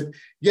responsive.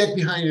 Yet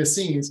behind the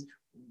scenes,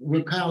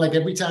 we're kind of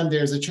every time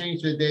there's a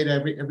change to the data,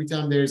 every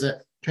time there's a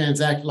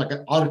transaction,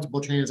 an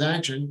auditable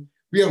transaction,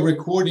 we are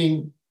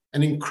recording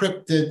an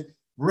encrypted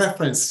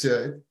reference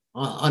to it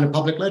on a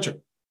public ledger.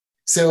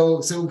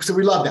 So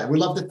we love that. We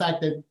love the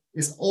fact that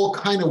it's all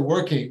kind of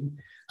working,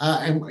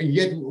 and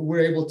yet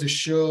we're able to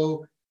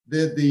show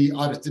the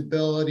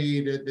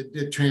auditability,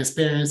 the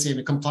transparency, and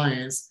the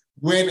compliance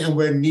when and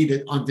where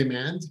needed on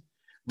demand.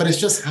 But it's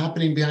just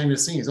happening behind the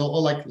scenes.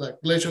 All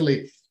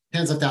literally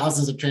tens of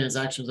thousands of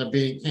transactions are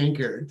being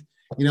anchored,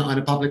 on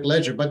a public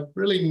ledger. But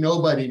really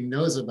nobody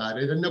knows about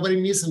it, and nobody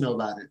needs to know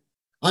about it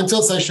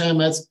until such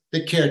time as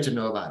they care to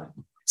know about it.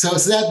 So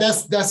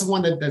that's the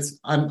one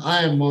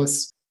I am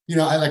most,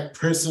 I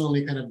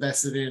personally kind of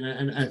vested in,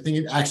 and I think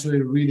it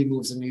actually really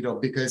moves the needle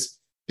because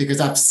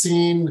I've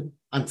seen,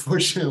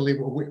 unfortunately,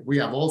 we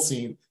have all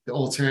seen the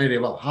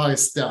alternative of how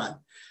it's done.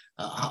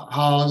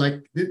 How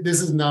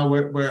this is now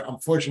where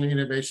unfortunately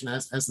innovation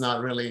has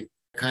not really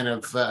kind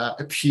of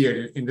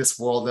appeared in this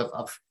world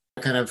of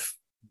kind of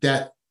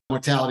death,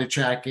 mortality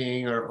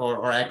tracking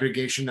or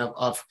aggregation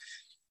of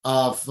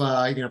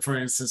for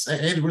instance,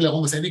 really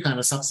almost any kind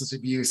of substance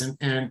abuse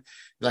and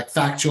like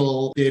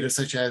factual data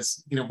such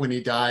as, when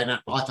he died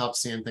and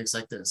autopsy and things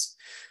like this.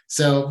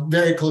 So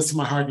very close to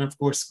my heart. And of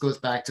course, goes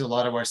back to a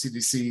lot of our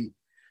CDC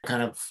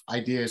kind of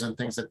ideas and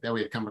things that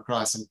we had come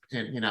across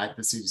in at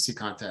the CDC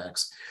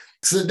context.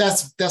 So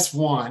that's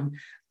one.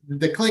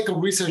 The clinical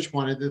research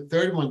one, and the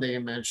third one that you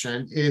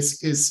mentioned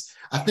is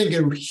I think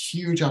a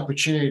huge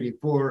opportunity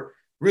for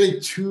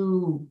really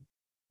two,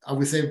 I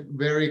would say,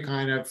 very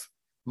kind of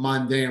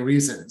mundane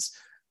reasons.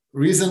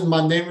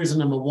 Mundane reason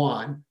number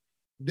one,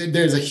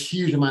 there's a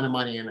huge amount of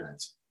money in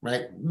it,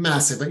 right?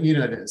 Massive,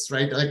 it is,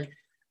 right?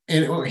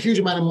 And a huge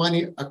amount of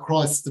money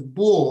across the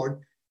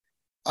board.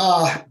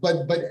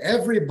 But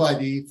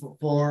everybody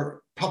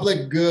for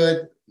public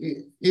good,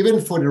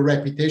 even for the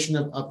reputation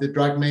of the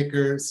drug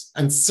makers,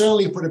 and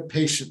certainly for the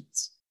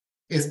patients,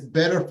 it's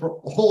better for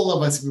all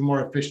of us to be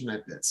more efficient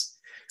at this.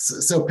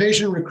 So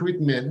patient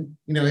recruitment,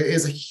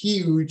 is a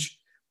huge.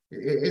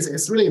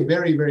 It's really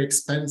very, very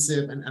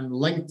expensive and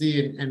lengthy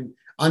and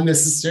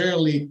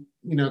unnecessarily,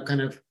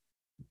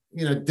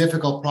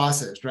 difficult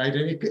process, right?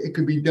 And it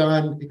could be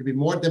done. It could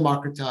be more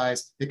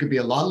democratized. It could be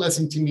a lot less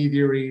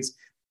intermediaries.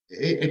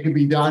 It could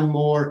be done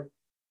more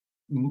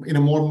in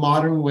a more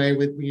modern way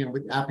with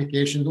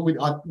applications, with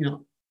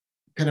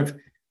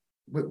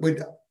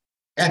with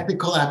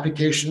ethical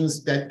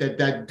applications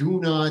that do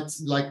not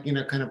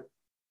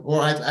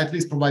or at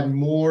least provide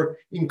more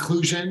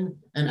inclusion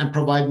and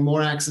provide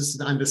more access to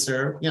the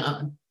underserved.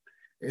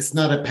 It's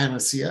not a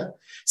panacea.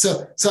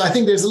 So I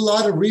think there's a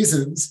lot of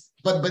reasons,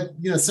 but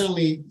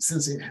certainly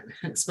since,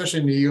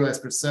 especially in the US,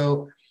 but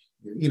so,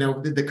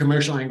 the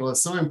commercial angle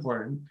is so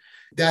important.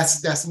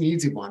 That's an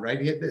easy one, right?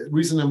 The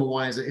reason number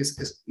one is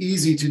it's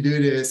easy to do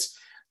this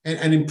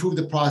and improve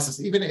the process.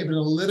 Even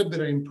a little bit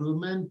of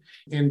improvement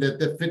in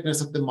the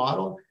fitness of the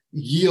model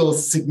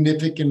yields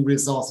significant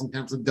results in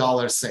terms of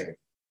dollars saved.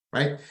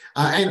 Right.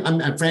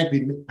 And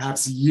frankly,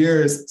 perhaps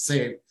years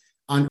saved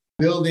on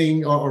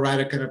building or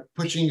rather kind of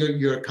pushing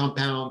your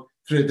compound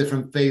through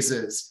different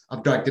phases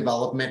of drug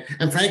development.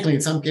 And frankly, in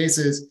some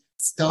cases,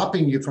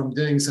 stopping you from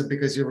doing so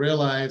because you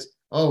realize,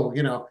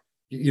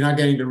 you're not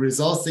getting the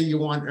results that you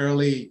want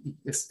early,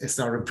 it's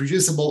not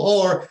reproducible,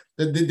 or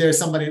there's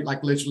somebody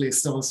like literally a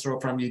stone's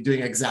throw from you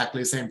doing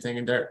exactly the same thing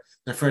and they're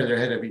further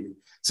ahead of you.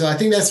 So I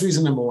think that's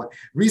reason number one.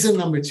 Reason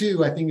number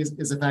two, I think,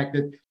 is the fact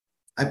that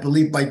I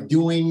believe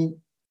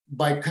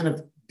by kind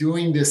of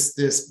doing this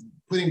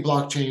putting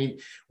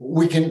blockchain,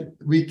 we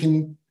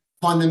can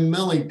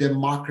fundamentally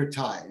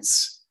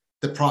democratize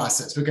the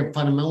process. We can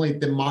fundamentally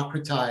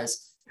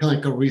democratize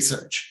clinical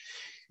research.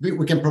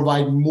 We can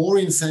provide more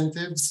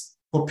incentives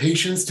for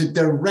patients to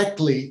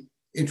directly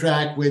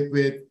interact with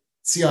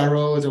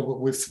CROs or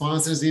with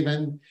sponsors,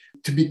 even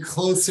to be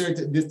closer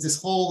to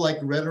this whole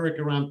rhetoric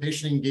around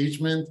patient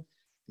engagement,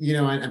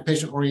 and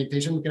patient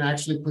orientation. We can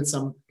actually put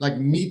some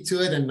meat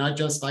to it and not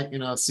just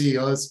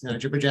CEOs,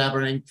 jibber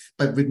jabbering,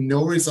 but with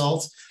no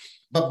results.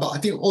 But I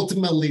think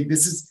ultimately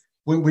this is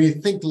when you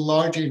think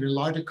larger in a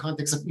larger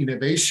context of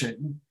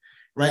innovation,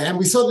 right? And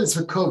we saw this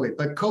for COVID,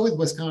 but COVID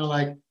was kind of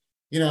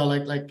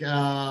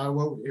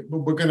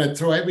we're going to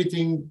throw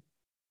everything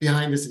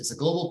behind this. It's a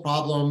global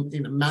problem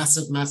in a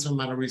massive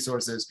amount of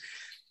resources.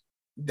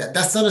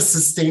 That's not a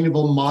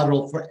sustainable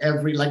model for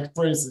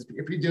for instance,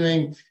 if you're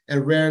doing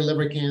a rare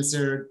liver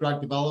cancer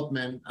drug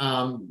development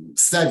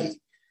study,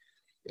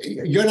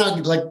 you're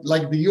not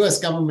like the US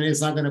government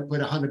is not going to put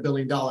 $100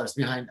 billion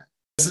behind that.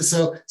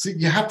 So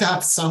you have to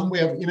have some way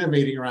of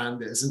innovating around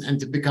this and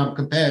to become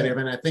competitive.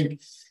 And I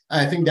think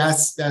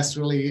that's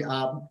really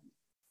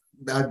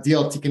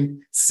DLT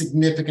can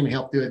significantly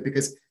help do it,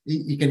 because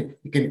you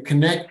can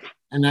connect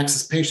and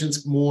access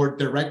patients more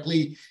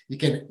directly. You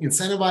can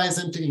incentivize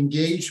them to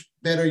engage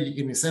better. You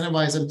can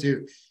incentivize them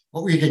to,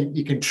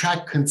 you can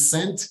track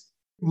consent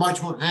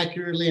much more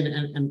accurately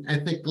and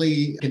ethically.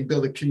 You can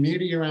build a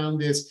community around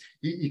this.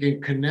 You can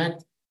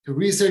connect to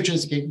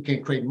researchers. You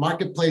can create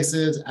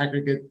marketplaces,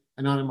 aggregate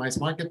anonymized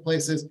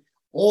marketplaces.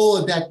 All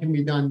of that can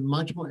be done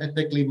much more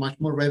ethically, much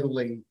more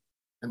readily,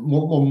 and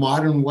more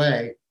modern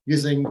way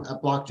using a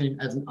blockchain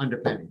as an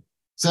underpinning.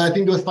 So I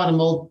think those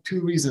fundamental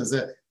two reasons,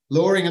 that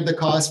lowering of the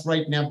cost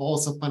right now, but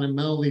also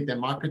fundamentally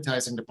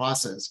democratizing the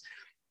process.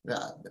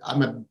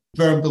 I'm a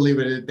firm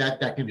believer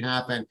that can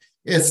happen.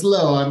 It's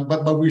slow,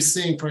 but we're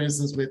seeing, for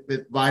instance, with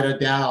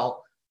VitaDAO,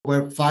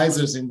 where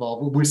Pfizer's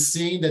involved, we're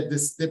seeing that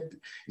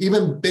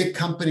even big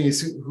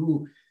companies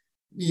who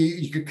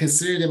you could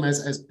consider them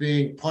as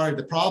being part of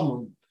the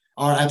problem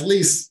are at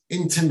least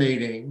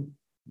intimating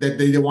that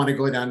they want to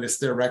go down this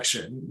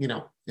direction.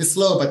 It's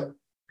slow, but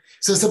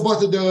so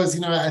both of those,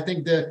 I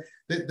think the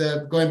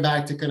going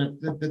back to kind of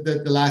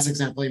the last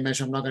example you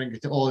mentioned, I'm not going to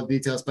get to all the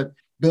details, but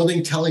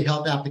building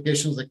telehealth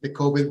applications like the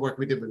COVID work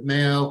we did with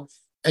Mayo.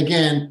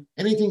 Again,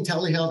 anything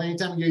telehealth,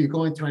 anytime you're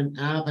going through an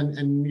app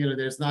and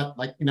there's not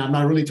I'm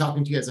not really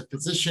talking to you as a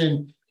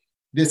physician,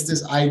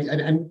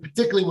 and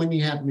particularly when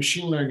you have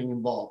machine learning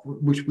involved,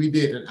 which we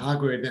did in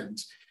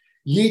algorithms,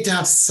 you need to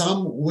have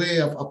some way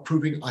of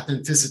proving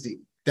authenticity.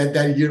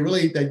 That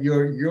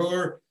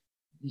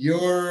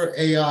your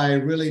AI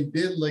really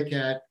did look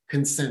at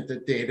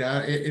consented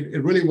data.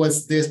 It really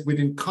was this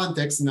within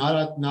context,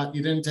 not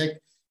you didn't take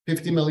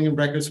 50 million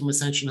records from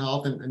Ascension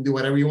Health and do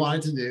whatever you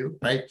wanted to do,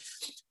 right?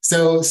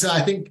 So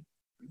I think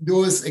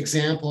those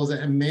examples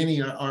and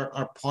many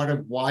are part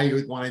of why you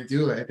would want to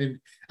do it.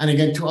 And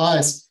again, to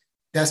us,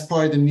 that's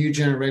part of the new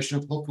generation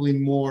of hopefully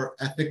more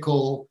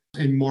ethical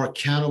and more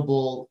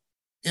accountable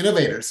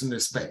innovators in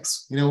this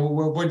space,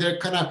 where they're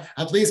kind of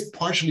at least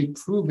partially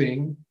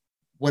proving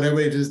whatever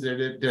it is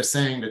they're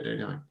saying that they're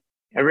doing.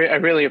 I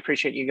really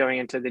appreciate you going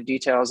into the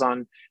details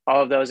on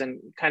all of those, and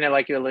kind of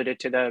like you alluded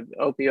to, the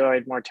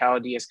opioid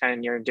mortality is kind of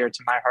near and dear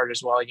to my heart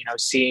as well.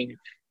 Seeing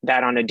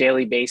that on a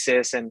daily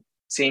basis and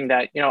seeing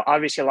that,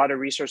 obviously a lot of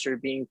resources are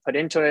being put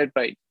into it,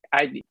 but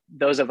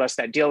those of us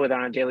that deal with it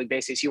on a daily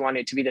basis, you want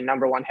it to be the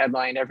number one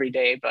headline every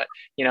day. But,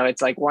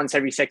 it's like once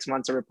every 6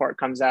 months a report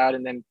comes out,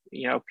 and then,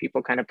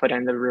 people kind of put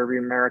in the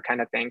rearview mirror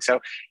kind of thing. So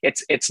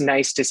it's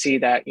nice to see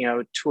that,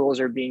 tools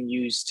are being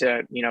used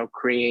to,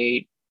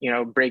 create,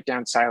 break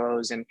down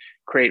silos and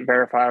create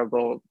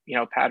verifiable,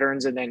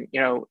 patterns. And then,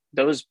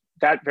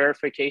 that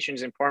verification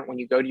is important when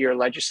you go to your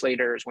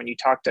legislators, when you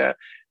talk to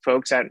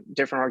folks at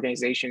different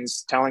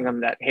organizations, telling them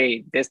that,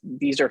 hey,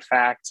 these are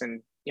facts,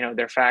 and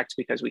they're facts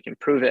because we can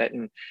prove it,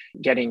 and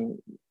getting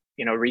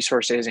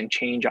resources and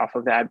change off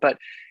of that. But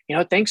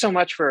thanks so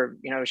much for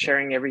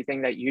sharing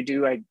everything that you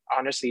do. I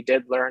honestly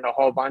did learn a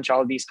whole bunch.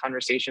 All of these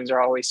conversations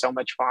are always so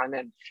much fun,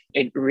 and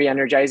it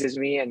re-energizes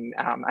me, and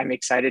I'm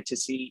excited to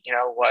see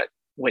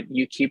what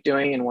you keep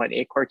doing and what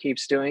Acoer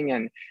keeps doing,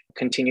 and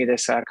continue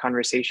this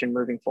conversation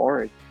moving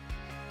forward.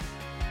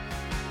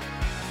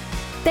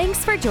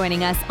 Thanks for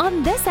joining us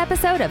on this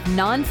episode of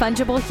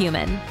Non-Fungible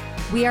Human.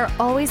 We are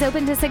always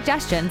open to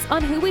suggestions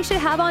on who we should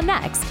have on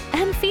next,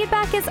 and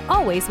feedback is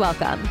always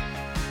welcome.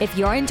 If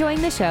you're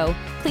enjoying the show,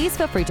 please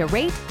feel free to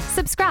rate,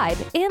 subscribe,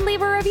 and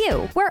leave a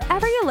review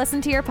wherever you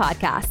listen to your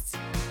podcasts.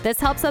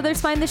 This helps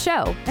others find the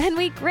show, and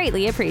we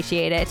greatly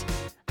appreciate it.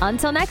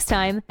 Until next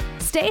time,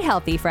 stay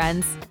healthy,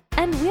 friends,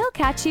 and we'll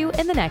catch you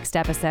in the next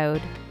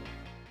episode.